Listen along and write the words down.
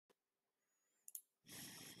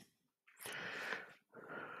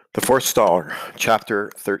The Fourth Star,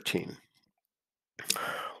 Chapter 13.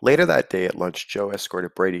 Later that day at lunch, Joe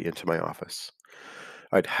escorted Brady into my office.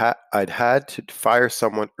 I'd had to fire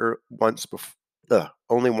someone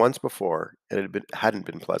only once before, and hadn't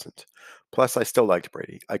been pleasant. Plus, I still liked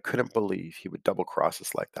Brady. I couldn't believe he would double cross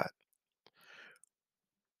us like that.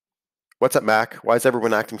 "What's up, Mac? Why is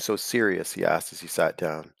everyone acting so serious?" he asked as he sat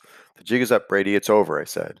down. "The jig is up, Brady. It's over," I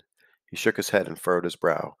said. He shook his head and furrowed his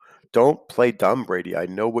brow. "Don't play dumb, Brady. I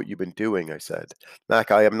know what you've been doing," I said. "Mac,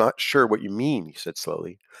 I am not sure what you mean," he said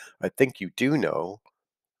slowly. "I think you do know,"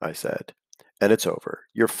 I said. "And it's over.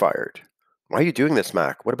 You're fired." "Why are you doing this,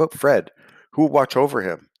 Mac? What about Fred? Who will watch over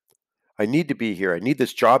him?" "I need to be here. I need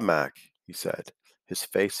this job, Mac," he said. His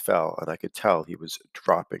face fell, and I could tell he was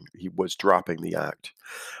dropping the act.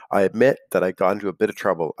 "I admit that I got into a bit of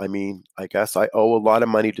trouble. I mean, I guess I owe a lot of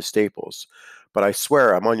money to Staples, but I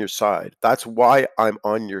swear I'm on your side. That's why I'm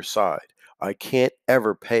on your side. I can't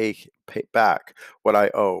ever pay back what I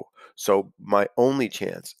owe, so my only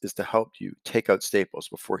chance is to help you take out Staples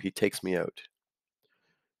before he takes me out."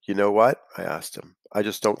 "You know what?" I asked him. "I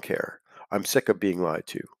just don't care. I'm sick of being lied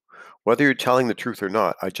to. Whether you're telling the truth or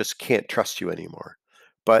not, I just can't trust you anymore."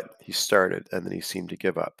 But he started, and then he seemed to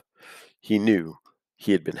give up. He knew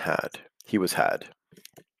he had been had. He was had.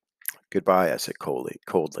 "Goodbye," I said coldly.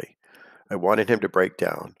 I wanted him to break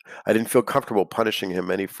down. I didn't feel comfortable punishing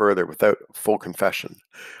him any further without full confession,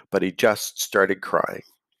 but he just started crying.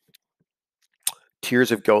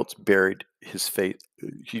 Tears of guilt buried his face.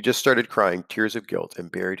 He just started crying tears of guilt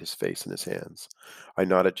and buried his face in his hands. I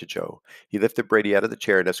nodded to Joe. He lifted Brady out of the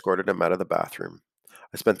chair and escorted him out of the bathroom.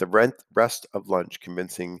 I spent the rest of lunch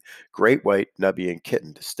convincing Great White, Nubby, and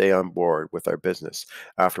Kitten to stay on board with our business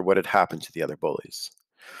after what had happened to the other bullies.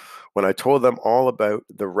 When I told them all about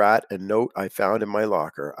the rat and note I found in my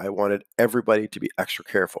locker, I wanted everybody to be extra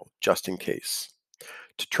careful, just in case,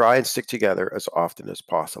 to try and stick together as often as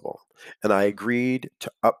possible. And I agreed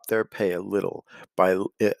to up their pay a little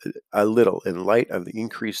in light of the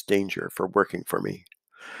increased danger for working for me.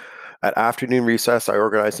 At afternoon recess, I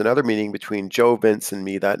organized another meeting between Joe, Vince, and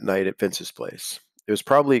me that night at Vince's place. It was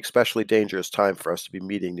probably especially dangerous time for us to be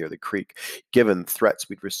meeting near the creek, given the threats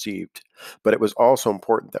we'd received, but it was also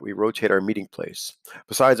important that we rotate our meeting place.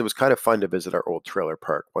 Besides, it was kind of fun to visit our old trailer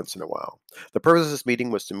park once in a while. The purpose of this meeting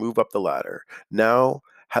was to move up the ladder. Now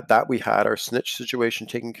that we had our snitch situation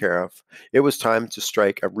taken care of, it was time to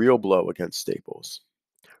strike a real blow against Staples.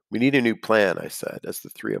 "We need a new plan," I said, as the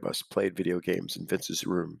three of us played video games in Vince's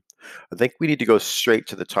room. "I think we need to go straight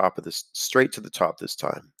to the top this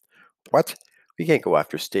time." "What? We can't go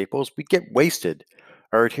after Staples. We get wasted.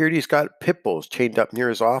 I heard he's got pit bulls chained up near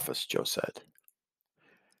his office," Joe said.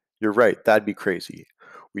 "You're right, that'd be crazy.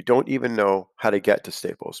 We don't even know how to get to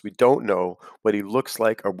Staples. We don't know what he looks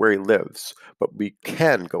like or where he lives, but we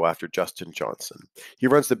can go after Justin Johnson. He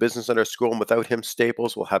runs the business at our school, and without him,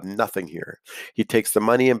 Staples will have nothing here. He takes the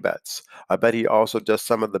money and bets. I bet he also does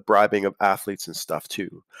some of the bribing of athletes and stuff,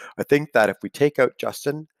 too. I think that if we take out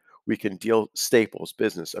Justin, we can deal Staples'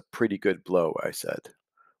 business a pretty good blow," I said.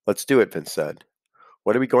 "Let's do it," Vince said.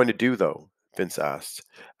 "What are we going to do, though?" Vince asked,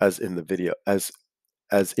 as in the video, as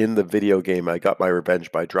in the video game, I got my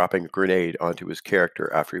revenge by dropping a grenade onto his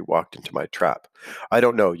character after he walked into my trap. "I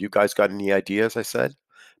don't know. You guys got any ideas?" I said.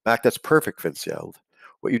 "Mac, that's perfect," Vince yelled.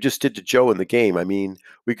 "What you just did to Joe in the game. I mean,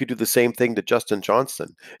 we could do the same thing to Justin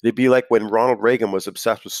Johnson. It'd be like when Ronald Reagan was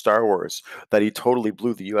obsessed with Star Wars, that he totally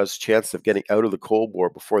blew the U.S. chance of getting out of the Cold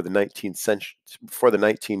War before the 1990s, before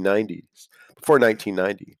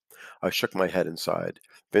 1990. I shook my head inside.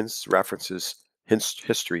 Vince references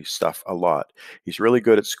history stuff a lot. He's really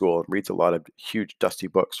good at school and reads a lot of huge, dusty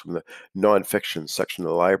books from the nonfiction section of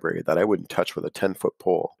the library that I wouldn't touch with a 10-foot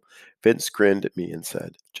pole. Vince grinned at me and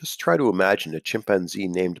said, "Just try to imagine a chimpanzee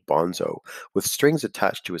named Bonzo with strings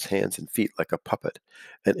attached to his hands and feet like a puppet,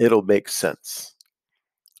 and it'll make sense."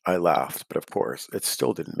 I laughed, but of course, it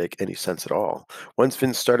still didn't make any sense at all. Once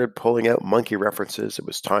Vince started pulling out monkey references, it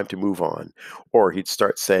was time to move on, or he'd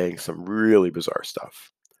start saying some really bizarre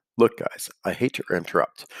stuff. "Look, guys, I hate to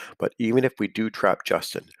interrupt, but even if we do trap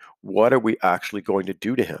Justin, what are we actually going to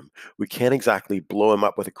do to him? We can't exactly blow him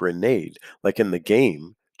up with a grenade, like in the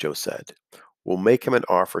game," Joe said. "We'll make him an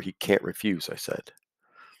offer he can't refuse," I said.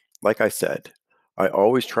 Like I said, I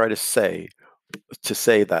always try to say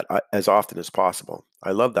that as often as possible.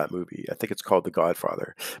 I love that movie. I think it's called The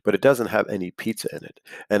Godfather, but it doesn't have any pizza in it,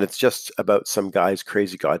 and it's just about some guy's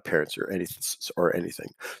crazy godparents or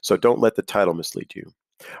anything. So don't let the title mislead you.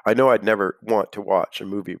 I know I'd never want to watch a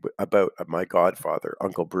movie about my godfather,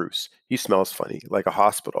 Uncle Bruce. He smells funny, like a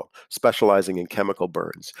hospital, specializing in chemical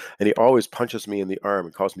burns, and he always punches me in the arm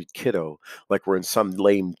and calls me kiddo, like we're in some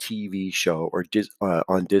lame TV show or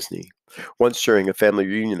on Disney. Once during a family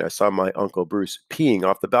reunion, I saw my Uncle Bruce peeing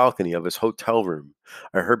off the balcony of his hotel room.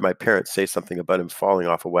 I heard my parents say something about him falling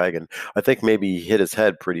off a wagon. I think maybe he hit his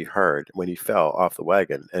head pretty hard when he fell off the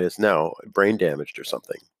wagon and is now brain damaged or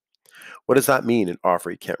something. What does that mean? An offer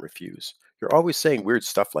he can't refuse. You're always saying weird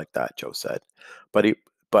stuff like that, Joe said. But he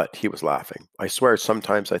but he was laughing. I swear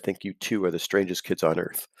sometimes I think you two are the strangest kids on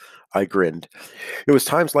earth. I grinned. It was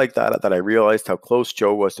times like that I realized how close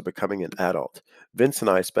Joe was to becoming an adult. Vince and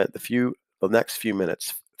I spent the next few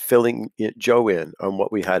minutes Joe in on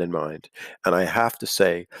what we had in mind, and I have to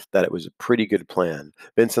say that it was a pretty good plan.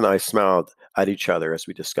 Vince and I smiled at each other as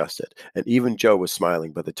we discussed it, and even Joe was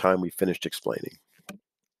smiling by the time we finished explaining.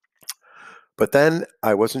 But then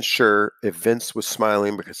I wasn't sure if Vince was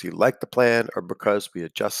smiling because he liked the plan or because we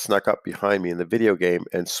had just snuck up behind me in the video game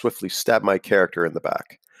and swiftly stabbed my character in the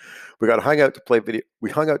back. We hung out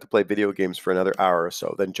to play video games for another hour or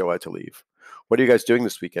so, then Joe had to leave. What are you guys doing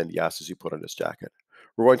this weekend? He asked as he put on his jacket.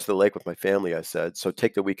 We're going to the lake with my family, I said, so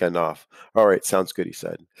take the weekend off. All right, sounds good, he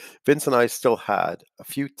said. Vince and I still had a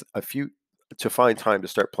few to find time to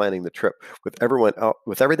start planning the trip with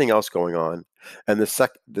everything else going on, and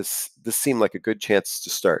this seemed like a good chance to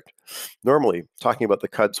start. Normally, talking about the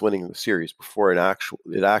Cubs winning the series before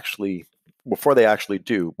they actually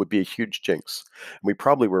do would be a huge jinx, and we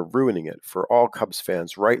probably were ruining it for all Cubs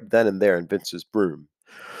fans right then and there in Vince's room.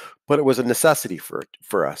 But it was a necessity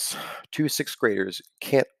for us. Two sixth graders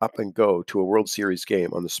can't up and go to a World Series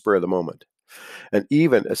game on the spur of the moment. And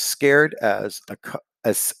even as sacred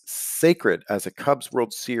as a Cubs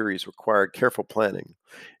World Series required careful planning,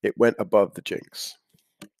 it went above the jinx.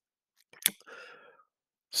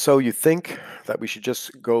 So you think that we should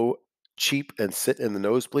just go cheap and sit in the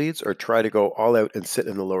nosebleeds or try to go all out and sit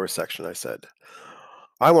in the lower section, I said.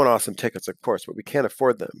 I want awesome tickets, of course, but we can't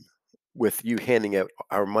afford them with you handing out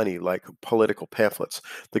our money like political pamphlets.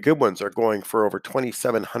 The good ones are going for over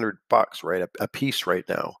 $2,700 right a piece right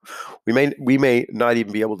now. We may not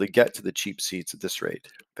even be able to get to the cheap seats at this rate,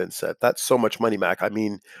 Vince said. That's so much money, Mac. I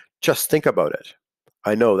mean, just think about it.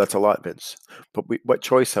 I know that's a lot, Vince, but what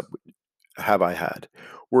choice have I had?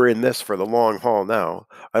 We're in this for the long haul now.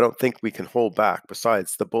 I don't think we can hold back.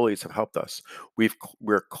 Besides, the bullies have helped us.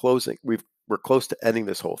 We're close to ending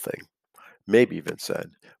this whole thing. Maybe, Vince said,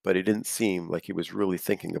 but he didn't seem like he was really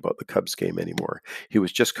thinking about the Cubs game anymore. He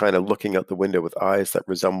was just kind of looking out the window with eyes that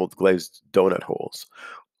resembled glazed donut holes.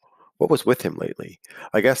 What was with him lately?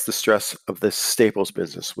 I guess the stress of this Staples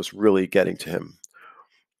business was really getting to him.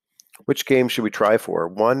 Which game should we try for?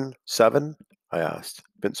 1-7? I asked.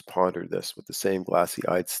 Vince pondered this with the same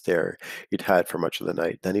glassy-eyed stare he'd had for much of the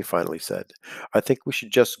night. Then he finally said, I think we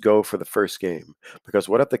should just go for the first game, because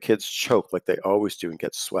what if the kids choke like they always do and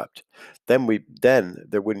get swept? Then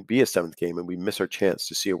there wouldn't be a seventh game and we'd miss our chance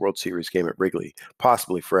to see a World Series game at Wrigley,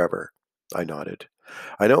 possibly forever. I nodded.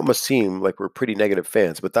 I know it must seem like we're pretty negative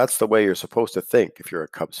fans, but that's the way you're supposed to think if you're a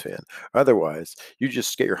Cubs fan. Otherwise, you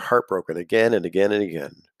just get your heart broken again and again and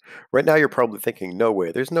again. Right now, you're probably thinking, no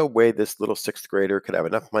way. There's no way this little sixth grader could have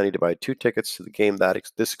enough money to buy 2 tickets to the game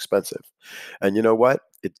this expensive. And you know what?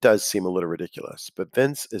 It does seem a little ridiculous. But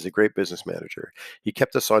Vince is a great business manager. He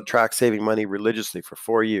kept us on track saving money religiously for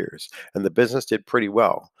 4 years, and the business did pretty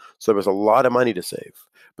well. So there was a lot of money to save.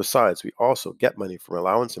 Besides, we also get money from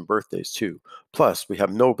allowance and birthdays too. Plus, we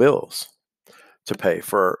have no bills to pay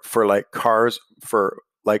for cars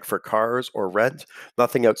or rent,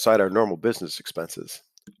 nothing outside our normal business expenses.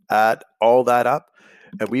 Add all that up,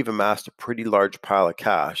 and we've amassed a pretty large pile of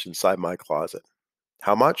cash inside my closet.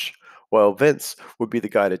 How much? Well, Vince would be the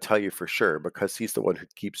guy to tell you for sure because he's the one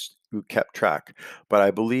who kept track. But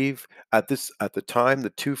I believe at the time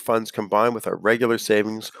the two funds combined with our regular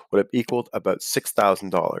savings would have equaled about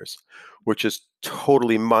 $6,000, which is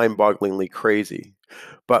totally mind-bogglingly crazy.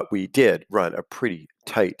 But we did run a pretty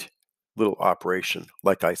tight little operation,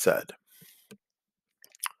 like I said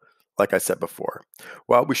before.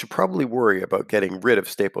 Well, we should probably worry about getting rid of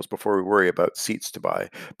Staples before we worry about seats to buy,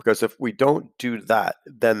 because if we don't do that,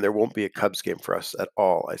 then there won't be a Cubs game for us at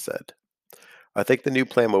all, I said. I think the new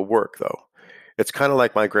plan will work, though. It's kind of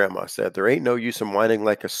like my grandma said, there ain't no use in whining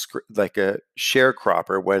like a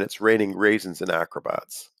sharecropper when it's raining raisins and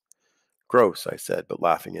acrobats. Gross, I said, but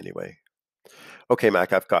laughing anyway. Okay,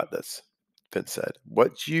 Mac, I've got this, Vince said.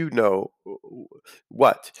 What? You know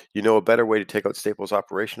a better way to take out Staples'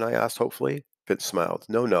 operation? I asked, hopefully. Vince smiled.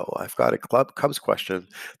 No, I've got a Cubs question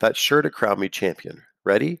that's sure to crown me champion.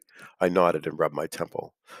 Ready? I nodded and rubbed my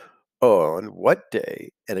temple. On what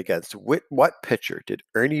day and against what pitcher did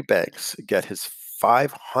Ernie Banks get his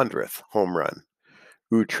 500th home run?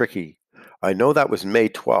 Ooh, tricky. I know that was May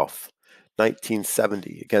 12th,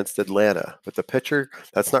 1970 against Atlanta, but the pitcher,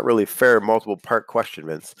 that's not really a fair multiple part question,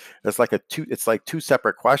 Vince. It's like two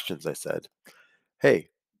separate questions, I said. Hey,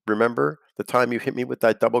 remember the time you hit me with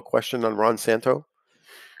that double question on Ron Santo?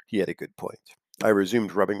 He had a good point. I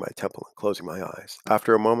resumed rubbing my temple and closing my eyes.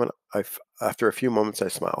 After a few moments, I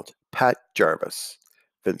smiled. Pat Jarvis.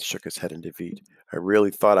 Vince shook his head in defeat. I really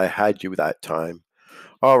thought I had you that time.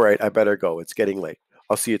 All right, I better go. It's getting late.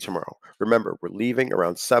 I'll see you tomorrow. Remember, we're leaving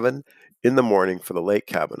around 7 in the morning for the lake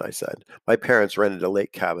cabin, I said. My parents rented a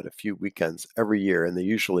lake cabin a few weekends every year, and they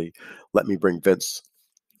usually let me bring Vince.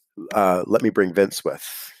 Let me bring Vince with.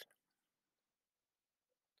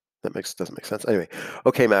 Doesn't make sense. Anyway,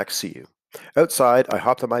 okay, Max, see you. Outside, I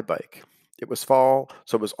hopped on my bike. It was fall,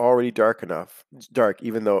 so it was already dark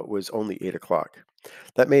even though it was only 8 o'clock.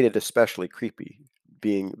 That made it especially creepy,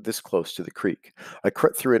 being this close to the creek. I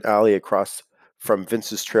cut through an alley across from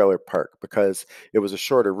Vince's trailer park because it was a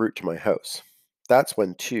shorter route to my house. That's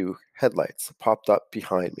when two headlights popped up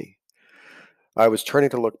behind me. I was turning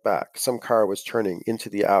to look back. Some car was turning into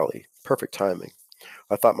the alley. Perfect timing.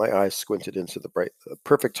 I thought my eyes squinted into the bright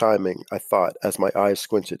perfect timing, I thought, as my eyes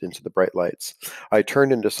squinted into the bright lights. I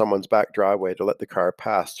turned into someone's back driveway to let the car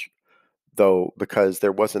pass, though, because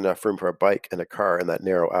there wasn't enough room for a bike and a car in that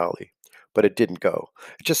narrow alley. But it didn't go.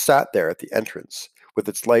 It just sat there at the entrance, with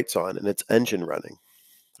its lights on and its engine running.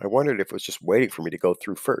 I wondered if it was just waiting for me to go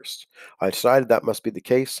through first. I decided that must be the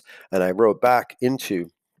case, and I rode back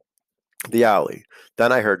into the alley.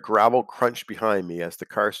 Then I heard gravel crunch behind me as the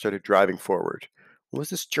car started driving forward. What was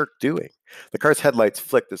this jerk doing? The car's headlights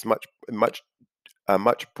flicked as much a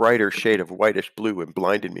much brighter shade of whitish blue and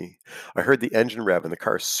blinded me. I heard the engine rev and the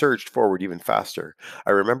car surged forward even faster.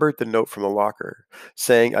 I remembered the note from the locker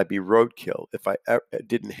saying I'd be roadkill if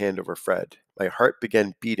didn't hand over Fred. My heart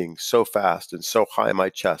began beating so fast and so high in my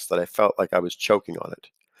chest that I felt like I was choking on it.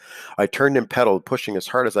 I turned and pedaled, pushing as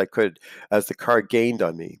hard as I could as the car gained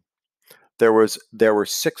on me. There were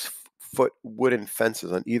 6-foot wooden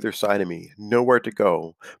fences on either side of me, nowhere to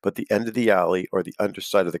go but the end of the alley or the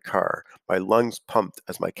underside of the car. My lungs pumped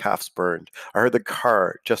as my calves burned. I heard the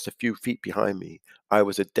car just a few feet behind me. I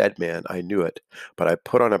was a dead man, I knew it, but I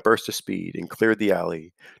put on a burst of speed and cleared the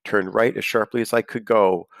alley, turned right as sharply as I could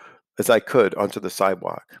onto the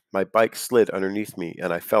sidewalk. My bike slid underneath me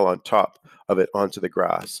and I fell on top of it onto the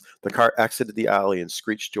grass. The car exited the alley and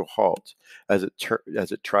screeched to a halt as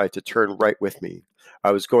it tried to turn right with me.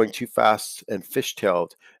 I was going too fast and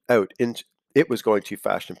fishtailed out into it was going too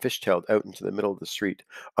fast and fishtailed out into the middle of the street.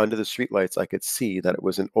 Under the streetlights, I could see that it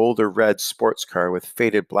was an older red sports car with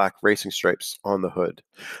faded black racing stripes on the hood.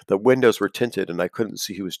 The windows were tinted and I couldn't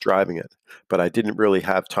see who was driving it, but I didn't really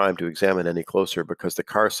have time to examine any closer because the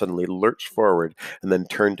car suddenly lurched forward and then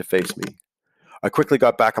turned to face me. I quickly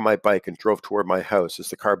got back on my bike and drove toward my house as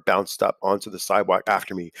the car bounced up onto the sidewalk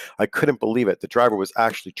after me. I couldn't believe it. The driver was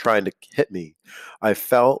actually trying to hit me. I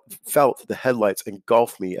felt the headlights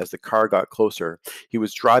engulf me as the car got closer. He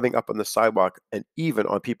was driving up on the sidewalk and even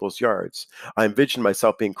on people's yards. I envisioned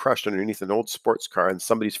myself being crushed underneath an old sports car in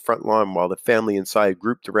somebody's front lawn while the family inside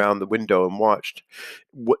grouped around the window and watched.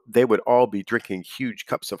 They would all be drinking huge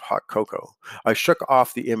cups of hot cocoa. I shook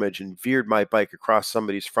off the image and veered my bike across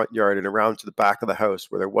somebody's front yard and around to the back of the house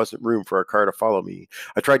where there wasn't room for a car to follow me.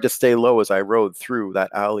 I tried to stay low as I rode through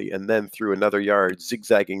that alley and then through another yard,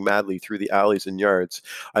 zigzagging madly through the alleys and yards.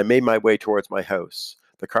 I made my way towards my house.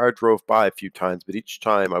 The car drove by a few times, but each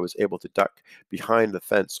time I was able to duck behind the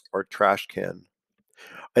fence or trash can.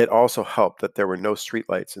 It also helped that there were no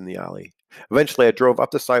streetlights in the alley. Eventually, I drove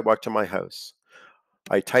up the sidewalk to my house.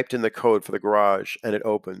 I typed in the code for the garage and it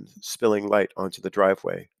opened, spilling light onto the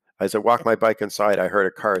driveway. As I walked my bike inside, I heard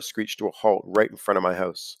a car screech to a halt right in front of my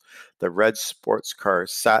house. The red sports car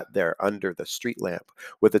sat there under the street lamp,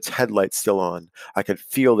 with its headlights still on. I could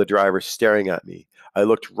feel the driver staring at me. I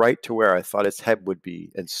looked right to where I thought his head would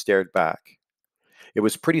be and stared back. It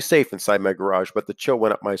was pretty safe inside my garage, but the chill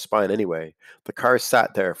went up my spine anyway. The car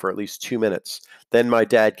sat there for at least 2 minutes. Then my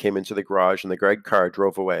dad came into the garage and the red car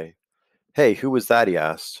drove away. Hey, who was that? He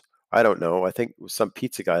asked. I don't know. I think it was some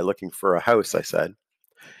pizza guy looking for a house, I said.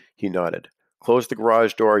 He nodded. Close the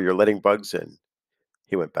garage door. You're letting bugs in.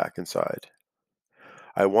 He went back inside.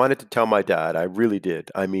 I wanted to tell my dad. I really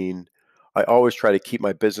did. I mean, I always try to keep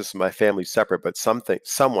my business and my family separate, but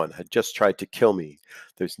someone had just tried to kill me.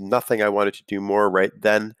 There's nothing I wanted to do more right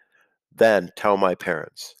then than tell my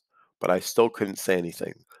parents. But I still couldn't say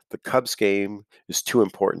anything. The Cubs game is too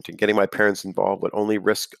important, and getting my parents involved would only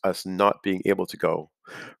risk us not being able to go.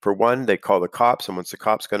 For one, they'd call the cops, and once the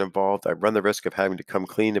cops got involved, I'd run the risk of having to come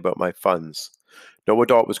clean about my funds. No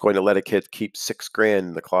adult was going to let a kid keep 6 grand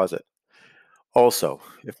in the closet. Also,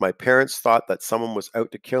 if my parents thought that someone was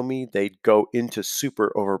out to kill me, they'd go into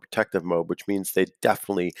super overprotective mode, which means they'd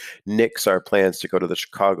definitely nix our plans to go to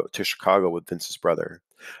Chicago with Vince's brother.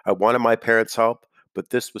 I wanted my parents' help, but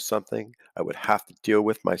this was something I would have to deal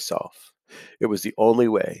with myself. It was the only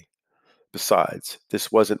way. Besides, this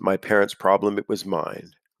wasn't my parents' problem, it was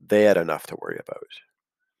mine. They had enough to worry about.